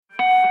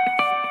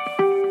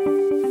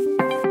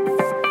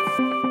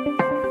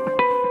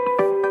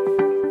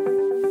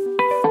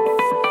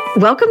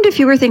Welcome to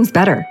Fewer Things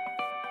Better.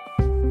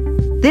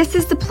 This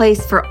is the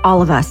place for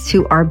all of us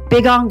who are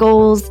big on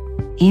goals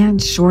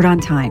and short on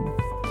time.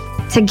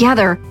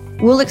 Together,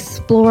 we'll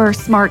explore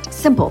smart,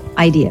 simple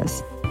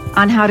ideas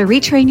on how to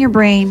retrain your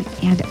brain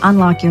and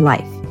unlock your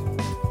life.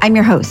 I'm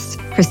your host,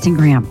 Kristen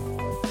Graham.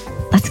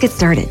 Let's get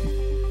started.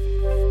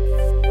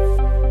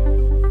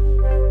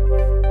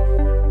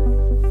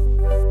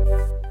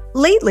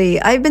 Lately,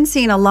 I've been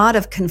seeing a lot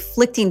of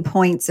conflicting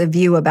points of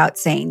view about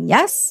saying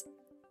yes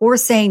or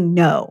saying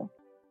no,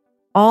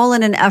 all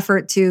in an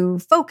effort to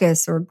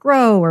focus or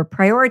grow or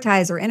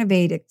prioritize or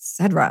innovate,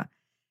 etc.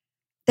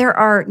 There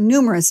are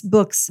numerous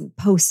books and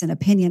posts and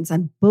opinions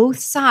on both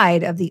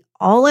sides of the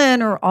all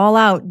in or all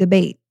out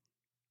debate.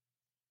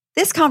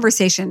 This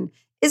conversation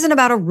isn't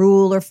about a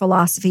rule or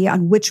philosophy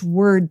on which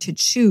word to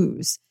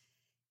choose.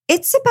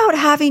 It's about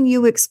having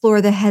you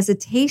explore the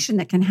hesitation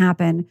that can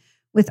happen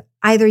with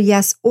either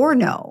yes or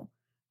no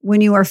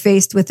when you are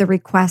faced with a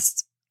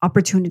request,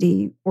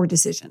 opportunity, or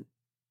decision.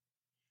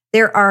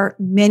 There are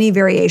many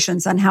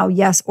variations on how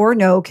yes or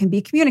no can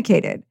be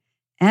communicated,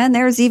 and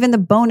there's even the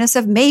bonus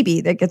of maybe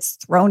that gets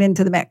thrown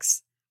into the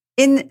mix.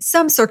 In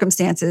some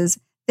circumstances,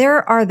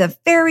 there are the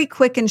very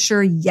quick and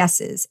sure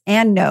yeses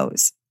and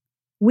nos.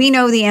 We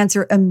know the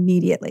answer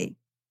immediately.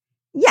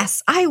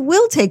 Yes, I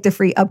will take the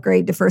free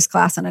upgrade to first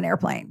class on an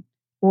airplane.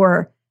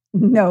 Or,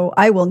 no,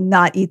 I will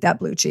not eat that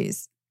blue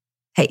cheese.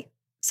 Hey,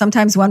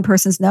 sometimes one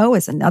person's no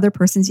is another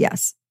person's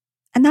yes,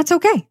 and that's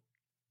okay.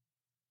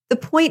 The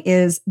point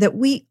is that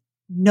we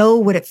know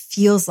what it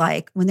feels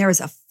like when there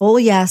is a full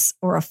yes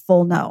or a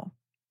full no.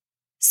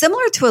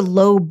 Similar to a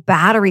low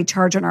battery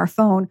charge on our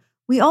phone,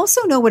 we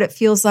also know what it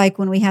feels like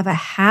when we have a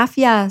half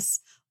yes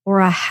or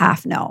a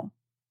half no.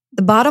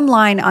 The bottom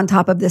line on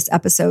top of this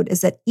episode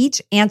is that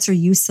each answer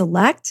you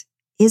select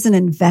is an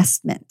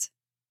investment.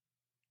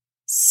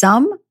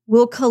 Some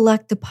will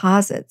collect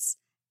deposits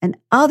and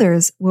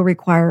others will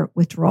require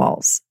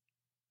withdrawals.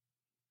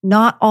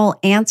 Not all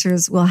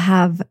answers will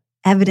have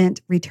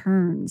evident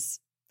returns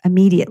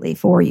immediately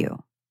for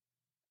you.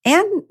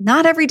 And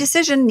not every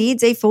decision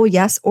needs a full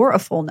yes or a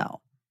full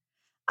no.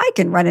 I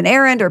can run an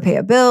errand or pay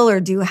a bill or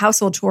do a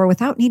household chore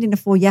without needing a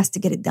full yes to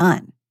get it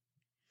done.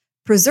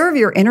 Preserve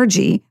your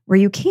energy where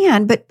you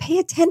can, but pay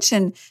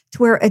attention to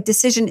where a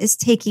decision is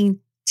taking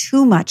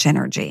too much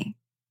energy.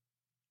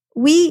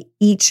 We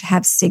each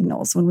have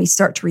signals when we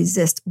start to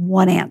resist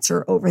one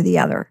answer over the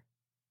other.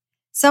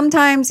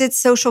 Sometimes it's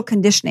social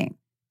conditioning.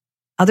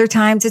 Other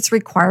times it's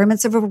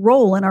requirements of a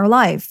role in our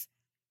life.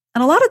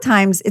 And a lot of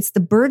times it's the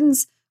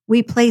burdens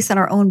we place on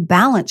our own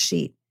balance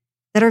sheet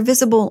that are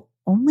visible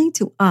only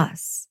to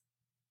us.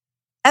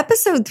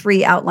 Episode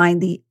 3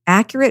 outlined the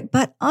accurate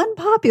but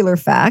unpopular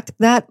fact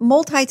that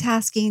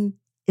multitasking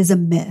is a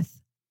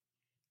myth.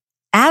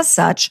 As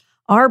such,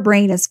 our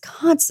brain is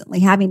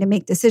constantly having to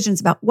make decisions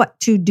about what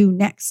to do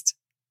next.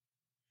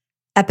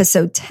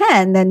 Episode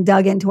 10 then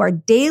dug into our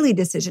daily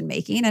decision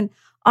making and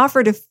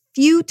offered a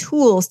few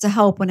tools to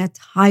help when a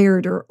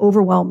tired or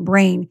overwhelmed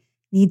brain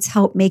needs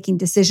help making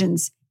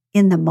decisions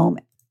in the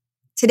moment.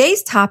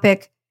 Today's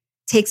topic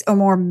takes a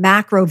more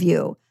macro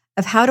view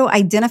of how to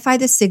identify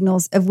the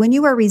signals of when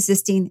you are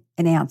resisting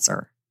an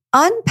answer.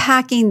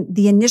 Unpacking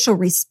the initial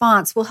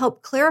response will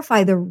help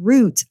clarify the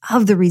root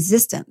of the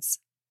resistance.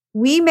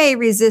 We may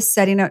resist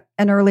setting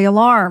an early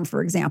alarm,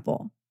 for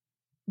example.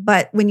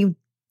 But when you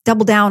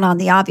double down on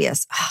the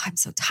obvious, I'm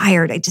so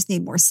tired, I just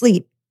need more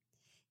sleep,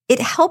 it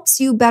helps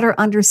you better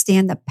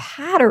understand the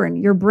pattern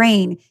your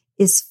brain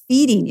is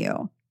feeding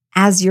you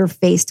as you're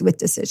faced with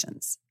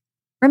decisions.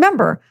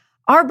 Remember,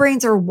 our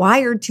brains are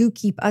wired to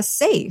keep us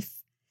safe.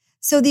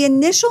 So the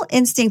initial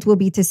instinct will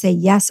be to say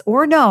yes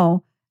or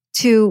no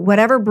to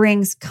whatever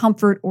brings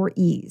comfort or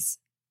ease.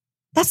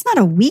 That's not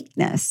a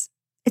weakness.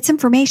 It's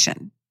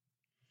information.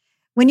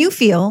 When you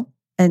feel,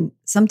 and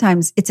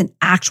sometimes it's an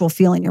actual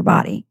feel in your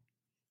body,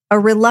 a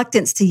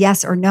reluctance to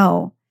yes or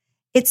no,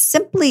 it's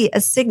simply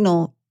a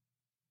signal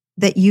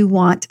that you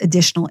want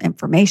additional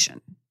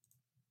information.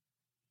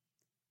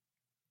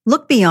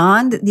 Look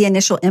beyond the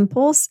initial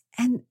impulse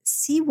and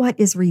see what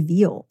is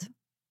revealed.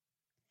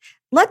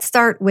 Let's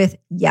start with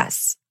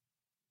yes.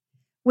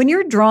 When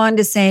you're drawn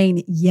to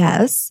saying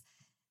yes,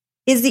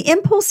 is the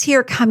impulse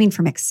here coming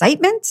from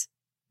excitement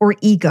or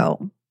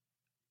ego?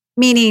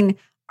 Meaning,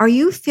 are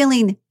you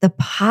feeling the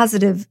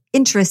positive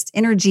interest,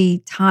 energy,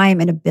 time,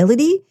 and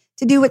ability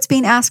to do what's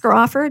being asked or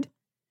offered?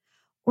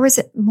 Or is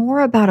it more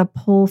about a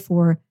pull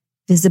for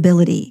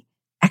visibility,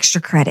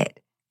 extra credit,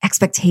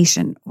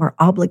 expectation, or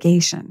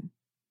obligation?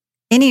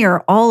 Any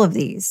or all of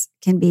these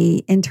can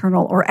be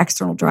internal or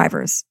external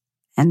drivers,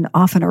 and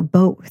often are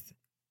both.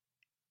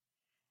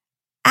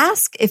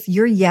 Ask if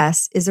your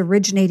yes is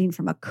originating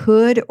from a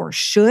could or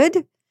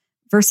should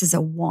versus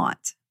a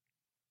want.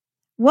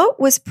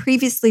 What was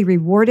previously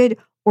rewarded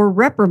or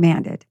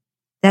reprimanded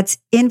that's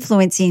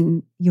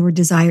influencing your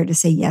desire to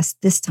say yes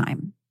this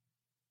time?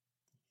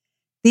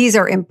 These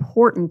are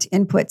important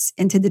inputs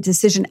into the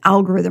decision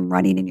algorithm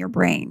running in your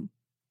brain.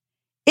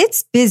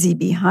 It's busy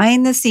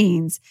behind the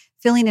scenes,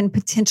 filling in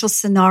potential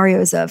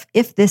scenarios of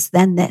if this,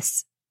 then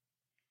this.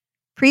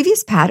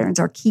 Previous patterns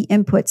are key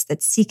inputs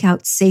that seek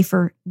out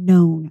safer,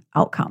 known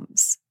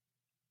outcomes.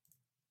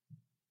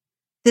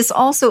 This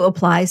also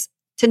applies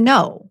to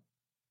no.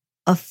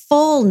 A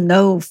full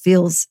no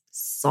feels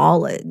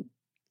solid.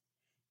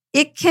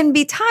 It can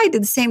be tied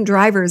to the same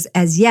drivers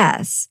as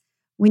yes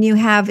when you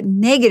have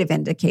negative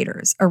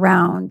indicators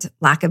around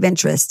lack of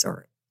interest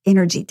or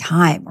energy,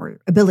 time, or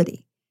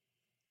ability.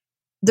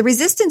 The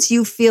resistance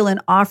you feel in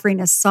offering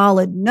a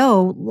solid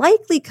no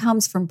likely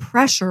comes from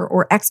pressure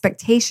or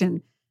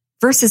expectation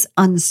versus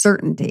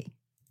uncertainty.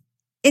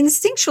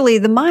 Instinctually,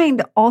 the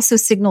mind also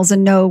signals a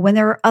no when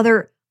there are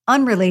other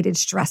unrelated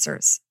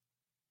stressors.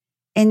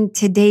 In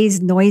today's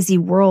noisy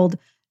world,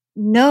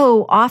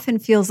 no often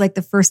feels like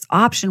the first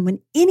option when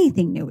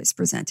anything new is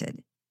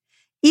presented,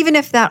 even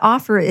if that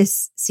offer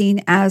is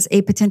seen as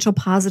a potential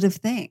positive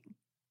thing.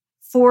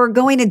 For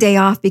going a day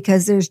off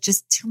because there's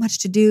just too much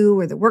to do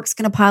or the work's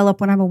going to pile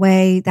up when I'm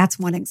away, that's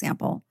one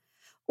example.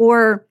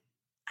 Or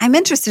I'm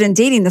interested in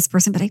dating this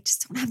person, but I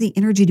just don't have the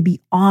energy to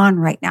be on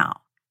right now.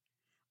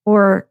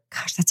 Or,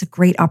 gosh, that's a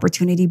great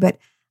opportunity, but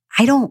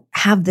I don't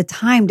have the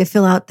time to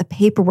fill out the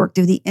paperwork,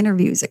 do the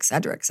interviews, et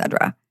cetera, et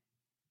cetera.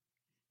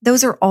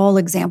 Those are all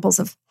examples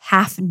of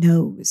half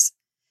no's.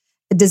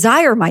 The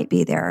desire might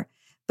be there,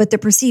 but the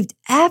perceived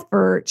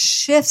effort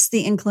shifts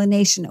the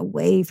inclination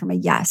away from a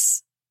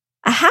yes.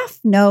 A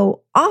half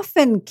no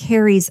often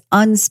carries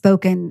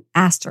unspoken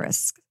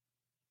asterisks.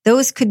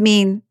 Those could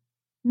mean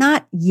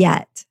not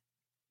yet,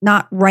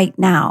 not right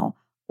now,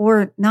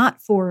 or not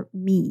for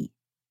me.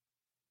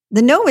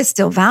 The no is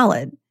still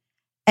valid,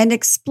 and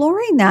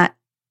exploring that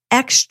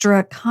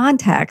extra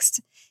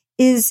context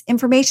is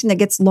information that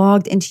gets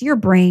logged into your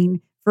brain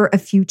for a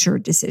future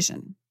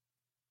decision.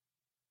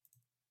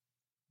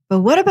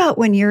 But what about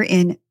when you're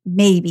in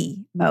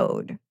maybe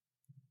mode?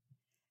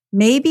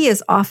 Maybe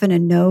is often a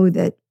no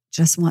that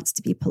just wants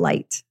to be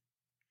polite.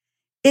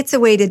 It's a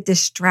way to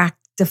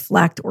distract,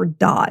 deflect, or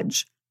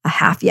dodge a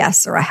half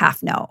yes or a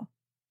half no.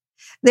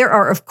 There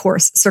are, of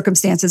course,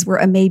 circumstances where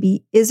a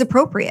maybe is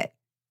appropriate,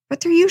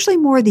 but they're usually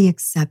more the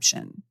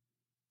exception.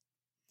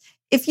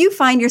 If you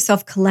find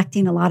yourself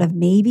collecting a lot of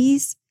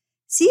maybes,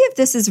 see if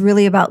this is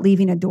really about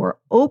leaving a door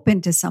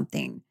open to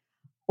something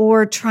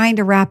or trying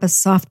to wrap a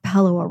soft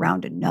pillow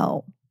around a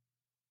no.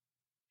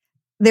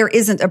 There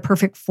isn't a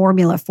perfect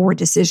formula for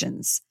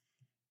decisions,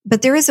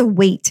 but there is a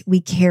weight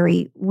we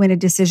carry when a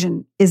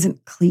decision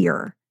isn't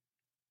clear.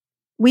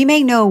 We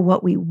may know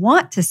what we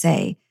want to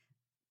say,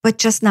 but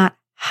just not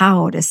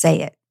how to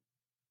say it.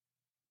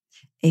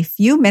 A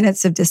few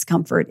minutes of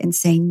discomfort in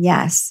saying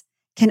yes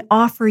can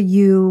offer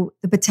you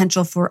the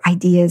potential for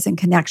ideas and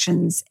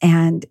connections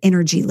and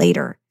energy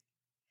later.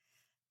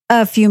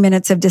 A few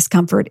minutes of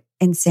discomfort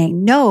in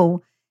saying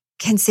no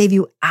can save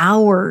you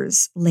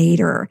hours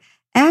later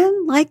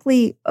and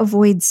likely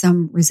avoid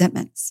some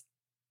resentments.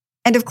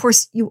 And of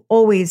course, you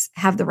always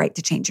have the right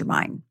to change your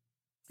mind.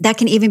 That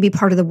can even be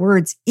part of the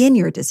words in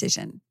your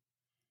decision.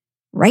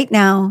 Right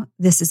now,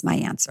 this is my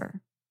answer.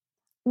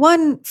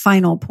 One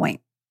final point.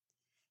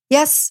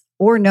 Yes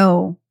or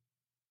no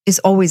is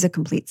always a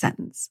complete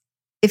sentence.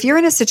 If you're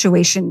in a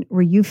situation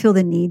where you feel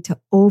the need to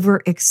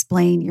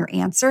over-explain your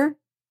answer,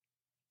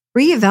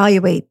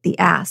 reevaluate the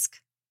ask,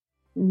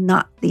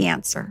 not the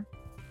answer.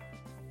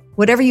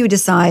 Whatever you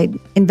decide,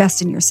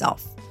 invest in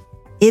yourself.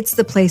 It's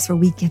the place where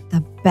we get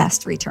the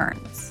best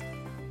returns.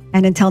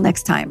 And until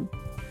next time,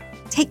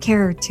 take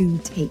care to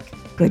take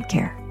good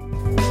care.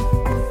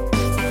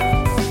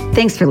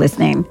 Thanks for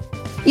listening.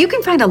 You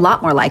can find a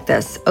lot more like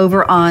this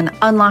over on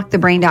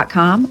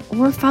unlockthebrain.com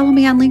or follow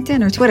me on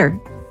LinkedIn or Twitter.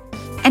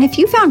 And if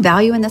you found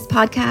value in this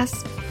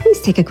podcast,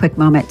 please take a quick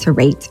moment to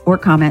rate or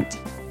comment.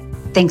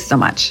 Thanks so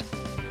much.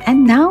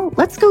 And now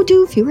let's go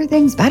do fewer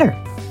things better.